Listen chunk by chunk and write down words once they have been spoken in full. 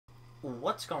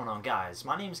What's going on, guys?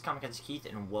 My name is Kamikaze Keith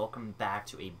and welcome back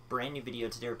to a brand new video.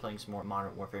 Today we're playing some more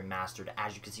Modern Warfare Remastered,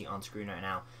 as you can see on screen right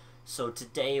now. So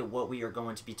today what we are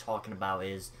going to be talking about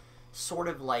is sort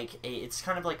of like it's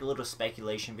kind of like a little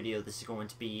speculation video. This is going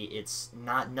to be,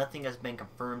 nothing has been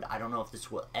confirmed. I don't know if this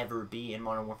will ever be in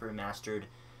Modern Warfare Remastered,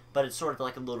 but it's sort of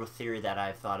like a little theory that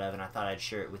I've thought of and I thought I'd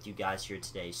share it with you guys here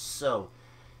today. So,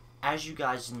 as you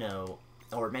guys know,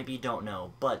 or maybe you don't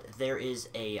know, but there is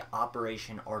a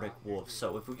Operation Arctic Wolf.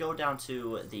 So if we go down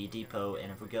to the depot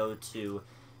and if we go to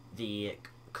the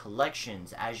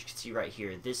collections, as you can see right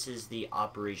here, this is the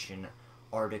Operation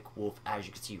Arctic Wolf, as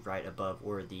you can see right above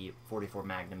where the 44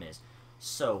 Magnum is.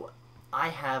 So I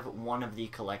have one of the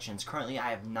collections. Currently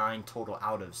I have 9 total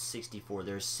out of 64.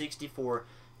 There's 64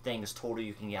 things total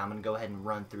you can get. I'm going to go ahead and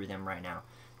run through them right now.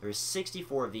 There's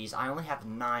 64 of these. I only have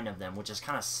 9 of them, which is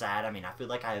kind of sad. I mean, I feel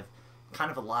like I have kind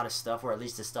of a lot of stuff, or at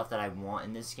least the stuff that I want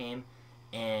in this game,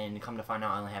 and come to find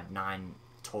out I only have 9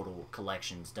 total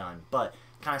collections done. But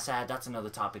kind of sad. That's another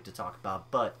topic to talk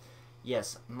about. But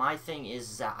yes, my thing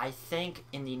is that I think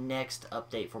in the next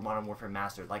update for Modern Warfare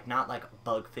Remastered, like not like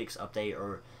bug fix update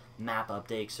or map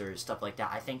updates or stuff like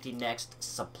that, I think the next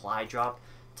supply drop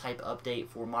type update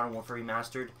for Modern Warfare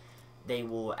Remastered, they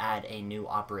will add a new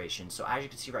operation. So as you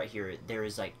can see right here, there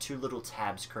is like 2 little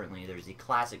tabs currently. There's the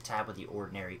classic tab with the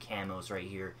ordinary camos right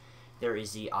here. There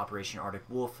is the Operation Arctic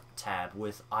Wolf tab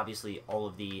with obviously all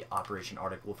of the Operation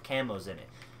Arctic Wolf camos in it.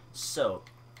 So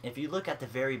if you look at the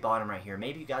very bottom right here,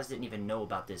 maybe you guys didn't even know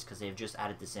about this because they've just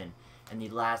added this in the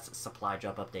last supply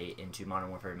drop update into Modern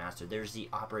Warfare Remastered. There's the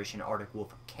Operation Arctic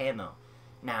Wolf camo.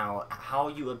 Now how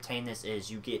you obtain this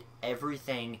is you get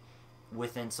everything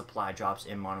within supply drops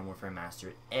in Modern Warfare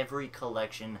Remastered. Every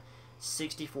collection,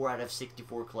 64 out of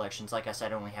 64 collections. Like I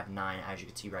said, I only have 9, as you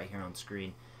can see right here on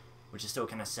screen, which is still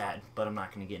kind of sad, but I'm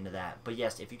not going to get into that. But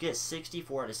yes, if you get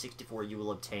 64 out of 64, you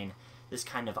will obtain this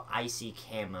kind of icy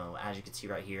camo, as you can see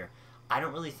right here. I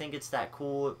don't really think it's that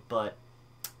cool, but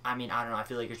I mean, I don't know, I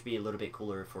feel like it should be a little bit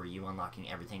cooler for you unlocking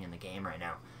everything in the game right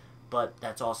now. But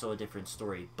that's also a different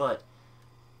story. But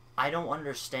I don't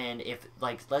understand if,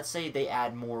 like, let's say they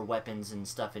add more weapons and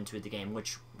stuff into the game,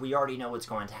 which we already know what's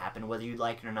going to happen. Whether you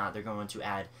like it or not, they're going to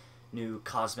add new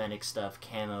cosmetic stuff,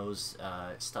 camos,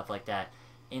 stuff like that,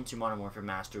 into Modern Warfare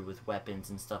Remastered with weapons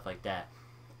and stuff like that.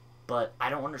 But I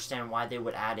don't understand why they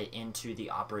would add it into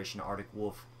the Operation Arctic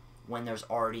Wolf when there's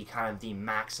already kind of the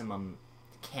maximum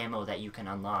camo that you can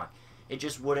unlock. It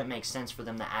just wouldn't make sense for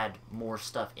them to add more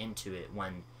stuff into it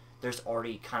when there's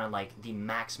already kind of like the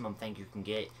maximum thing you can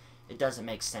get. It doesn't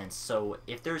make sense. So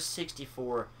if there's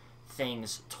 64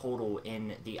 things total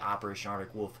in the Operation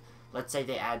Arctic Wolf, let's say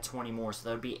they add 20 more, so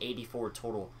that would be 84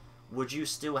 total. Would you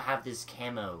still have this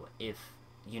camo if,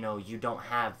 you know,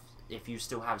 if you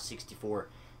still have 64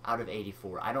 out of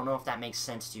 84? I don't know if that makes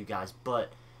sense to you guys,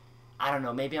 but I don't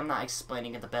know, maybe I'm not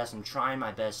explaining it the best. I'm trying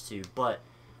my best to, but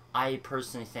I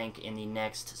personally think in the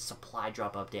next supply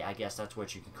drop update, I guess that's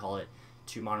what you can call it,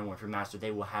 to Modern Warfare Remastered,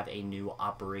 they will have a new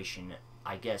operation.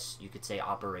 I guess you could say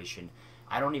operation.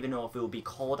 I don't even know if it will be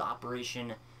called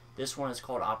Operation. This one is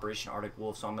called Operation Arctic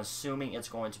Wolf, so I'm assuming it's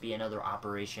going to be another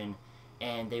operation,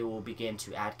 and they will begin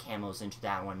to add camos into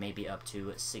that one, maybe up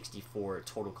to 64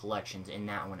 total collections in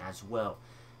that one as well.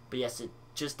 But yes, it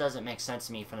just doesn't make sense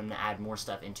to me for them to add more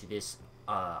stuff into this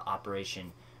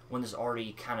operation when there's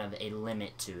already kind of a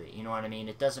limit to it. You know what I mean?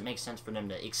 It doesn't make sense for them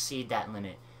to exceed that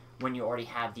limit when you already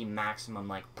have the maximum,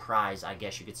 like, prize, I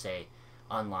guess you could say,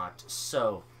 unlocked.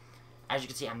 So as you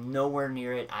can see, I'm nowhere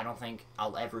near it. I don't think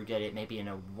I'll ever get it, maybe in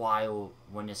a while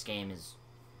when this game is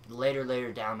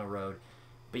later down the road.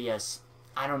 But yes,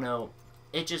 I don't know,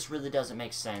 it just really doesn't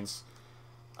make sense.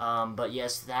 But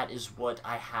yes, that is what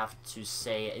I have to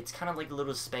say. It's kind of like a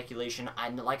little speculation.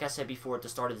 Like I said before at the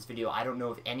start of this video, I don't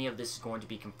know if any of this is going to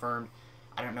be confirmed.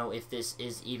 I don't know if this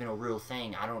is even a real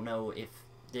thing. I don't know if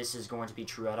this is going to be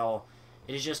true at all.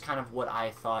 It is just kind of what I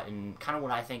thought and kind of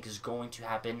what I think is going to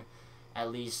happen, at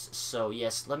least. So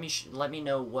yes, let me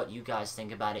know what you guys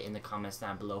think about it in the comments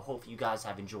down below. Hope you guys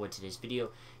have enjoyed today's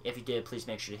video. If you did, please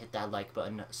make sure to hit that like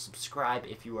button, subscribe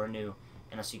if you are new,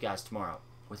 and I'll see you guys tomorrow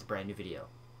with a brand new video.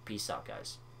 Peace out,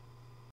 guys.